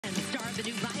of the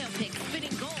new biopic,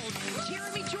 Spinning Gold,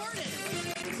 Jeremy Jordan.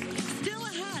 Still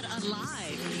ahead on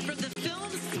Live from the film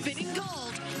Spinning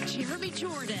Gold, Jeremy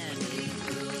Jordan.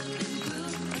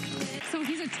 So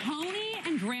he's a Tony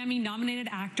and Grammy-nominated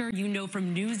actor you know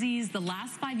from Newsies, the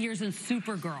last 5 years in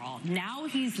Supergirl. Now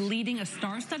he's leading a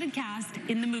star-studded cast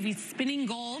in the movie Spinning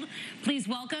Gold. Please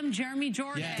welcome Jeremy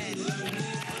Jordan. Yes.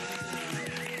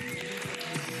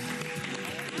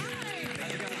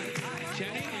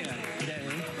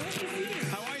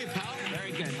 How are you, pal?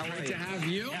 Very good. How are you? Great to have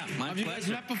you. Yeah, my have you guys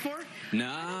pleasure. met before?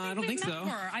 No, I don't think so.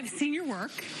 I've seen your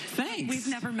work. Thanks. We've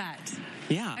never met.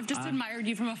 Yeah. I've just admired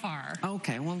you from afar.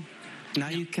 Okay, well, now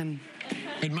you can...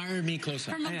 Admire me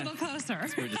closer. From a little closer.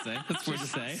 That's weird to say. That's weird to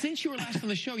say. Since you were last on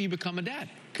the show, you become a dad.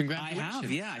 Congratulations. I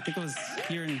have, yeah. I think I was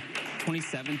here in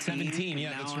 2017. 17,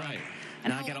 yeah, that's right.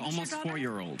 And I got an almost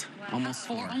 4-year-old. Almost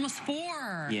four. Almost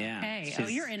 4. Yeah. Hey, oh,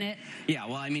 you're in it. Yeah,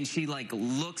 well, I mean, she like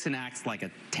looks and acts like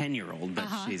a 10-year-old, but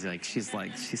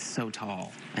she's so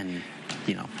tall and,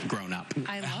 you know, grown up.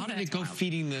 I love How did it go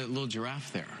feeding the little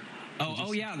giraffe there?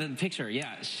 Oh yeah, the picture.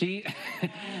 Yeah, she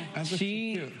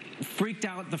freaked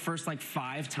out the first like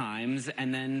 5 times,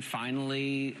 and then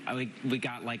finally we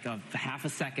got like a half a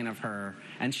second of her,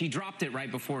 and she dropped it right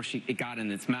before it got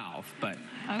in its mouth. But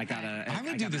okay. I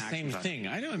would do the same thing.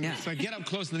 I don't. Yeah. If I get up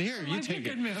close and here, you take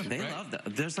it. They love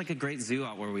that. There's like a great zoo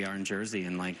out where we are in Jersey,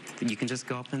 and like you can just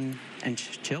go up and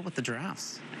chill with the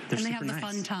giraffes. And they have the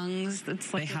fun tongues.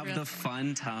 It's like they have the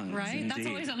fun tongues, right? Indeed. That's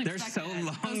always unexpected. They're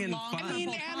so long and fun. I mean,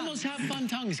 animals have fun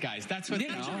tongues, guys. That's what. They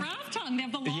have giraffe tongue. They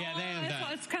have the long. Yeah, they have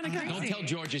that. It's kind of crazy. Don't tell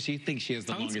Georgia she thinks she has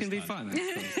the tongues longest tongue. Tongues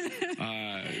can be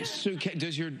fun. So,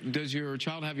 does your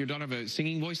child have your daughter have a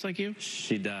singing voice like you?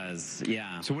 She does.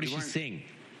 Yeah. So what does she sing?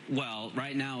 Well,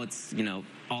 right now it's, you know,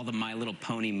 all the My Little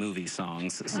Pony movie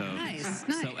songs. So, nice.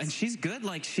 So, and she's good.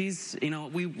 Like she's, you know,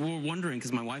 we were wondering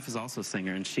because my wife is also a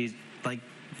singer, and she's like,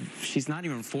 she's not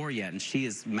even 4 yet, and she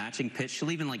is matching pitch.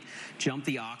 She'll even like jump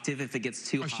the octave if it gets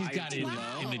too high. She's got it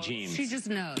in the genes. She just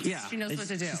knows. Yeah, she knows what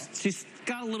to do. She's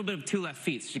got a little bit of 2 left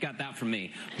feet. So she got that from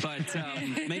me, but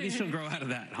maybe she'll grow out of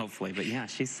that, hopefully. But yeah,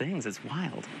 she sings. It's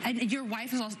wild. And your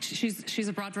wife is also she's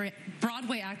a Broadway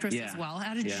actress as well.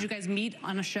 How did you guys meet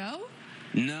on a show?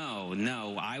 No.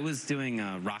 I was doing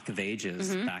Rock of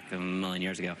Ages back a million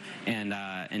years ago,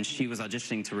 and she was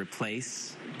auditioning to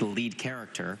replace the lead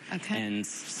character, and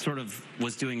sort of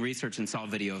was doing research and saw a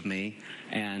video of me,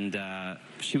 and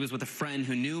she was with a friend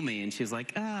who knew me, and she was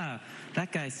like,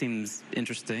 that guy seems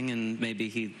interesting, and maybe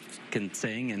he can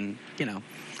sing, and you know,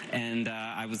 and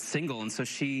I was single, and so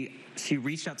she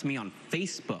reached out to me on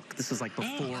Facebook. This was like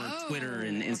before Twitter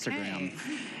and Instagram.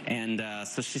 And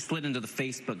so she slid into the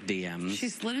Facebook DMs. She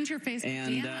slid into your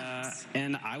Facebook DMs.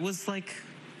 And I was like,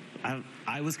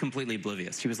 I was completely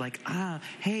oblivious. She was like,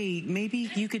 hey,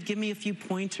 maybe you could give me a few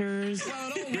pointers.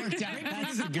 Well, it all worked out.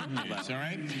 This is good news, all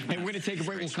right? Hey, we're going to take a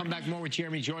break. We'll come back more with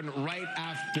Jeremy Jordan right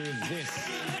after this.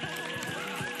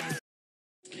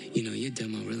 You know, your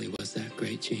demo really was that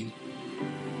great, Gene.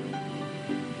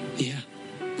 Yeah,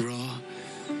 raw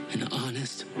and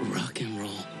honest rock and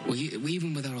roll. Well,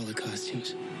 even without all the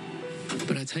costumes.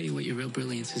 But I tell you what your real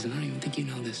brilliance is, and I don't even think you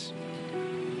know this,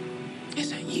 is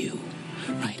that you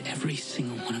write every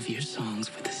single one of your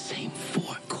songs with the same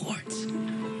 4 chords.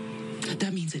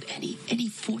 That means that any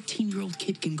 14-year-old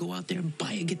kid can go out there and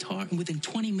buy a guitar, and within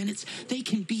 20 minutes, they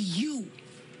can be you.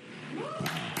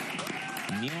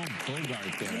 Neil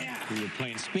Bogart there, who you're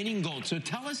playing. Spinning Gold. So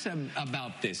tell us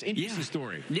about this. Interesting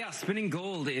story. Yeah, Spinning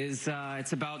Gold is,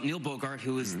 it's about Neil Bogart,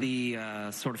 who was the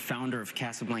sort of founder of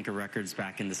Casablanca Records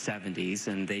back in the 70s,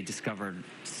 and they discovered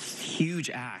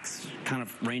huge acts, kind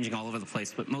of ranging all over the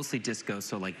place, but mostly disco,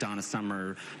 so like Donna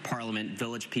Summer, Parliament,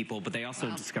 Village People, but they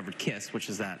also discovered Kiss, which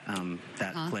is that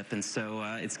clip, and so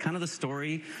it's kind of the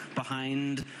story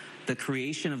behind the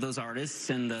creation of those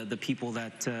artists and the people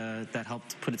that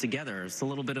helped put it together. It's a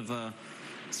little bit of a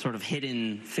sort of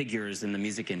hidden figures in the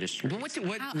music industry.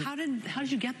 How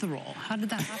did you get the role? How did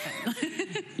that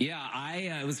happen?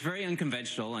 Yeah, it was very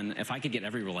unconventional, and if I could get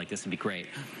every role like this, it'd be great.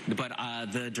 But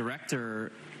the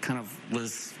director kind of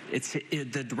was,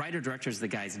 the writer-director is the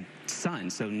guy's son.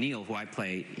 So Neil, who I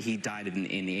play, he died in the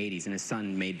 80s, and his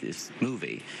son made this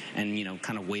movie, and you know,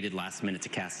 kind of waited last minute to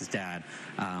cast his dad.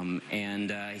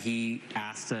 He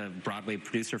asked a Broadway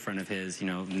producer friend of his, you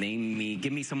know,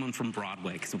 give me someone from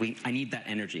Broadway, because I need that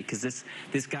energy. Because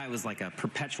this guy was like a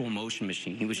perpetual motion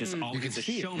machine. He was just always a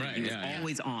showman. Right, he was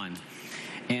always on.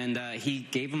 And he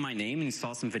gave him my name, and he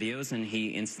saw some videos, and he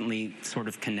instantly sort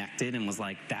of connected and was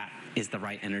like, is the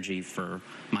right energy for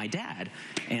my dad.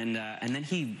 And then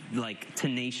he like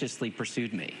tenaciously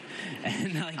pursued me.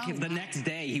 And like the next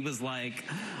day he was like,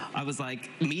 I was like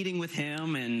meeting with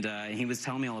him, and he was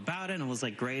telling me all about it, and it was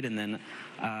like great. And then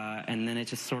it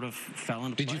just sort of fell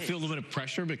into place. Did you feel a little bit of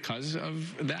pressure because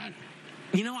of that?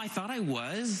 You know, I thought I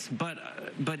was, but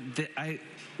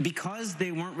because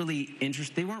they weren't really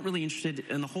interested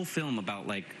in the whole film about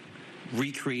like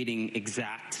recreating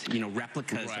exact,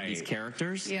 replicas of these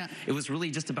characters. Yeah. It was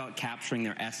really just about capturing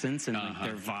their essence and like,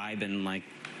 their vibe, and like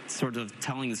sort of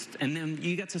telling this, and then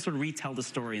you get to sort of retell the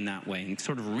story in that way and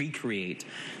sort of recreate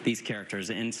these characters.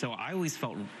 And so I always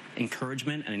felt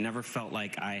encouragement, and I never felt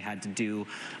like I had to do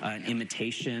an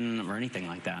imitation or anything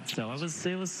like that. So it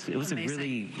was a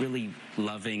really, really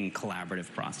loving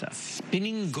collaborative process.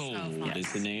 Spinning Gold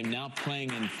is the name, now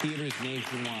playing in theaters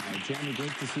nationwide. Jeremy,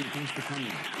 great to see you. Thanks for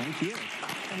coming. Thank you.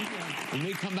 Thank you. When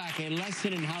we come back, a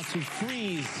lesson in how to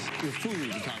freeze your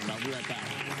food we're talking about. We'll be right back.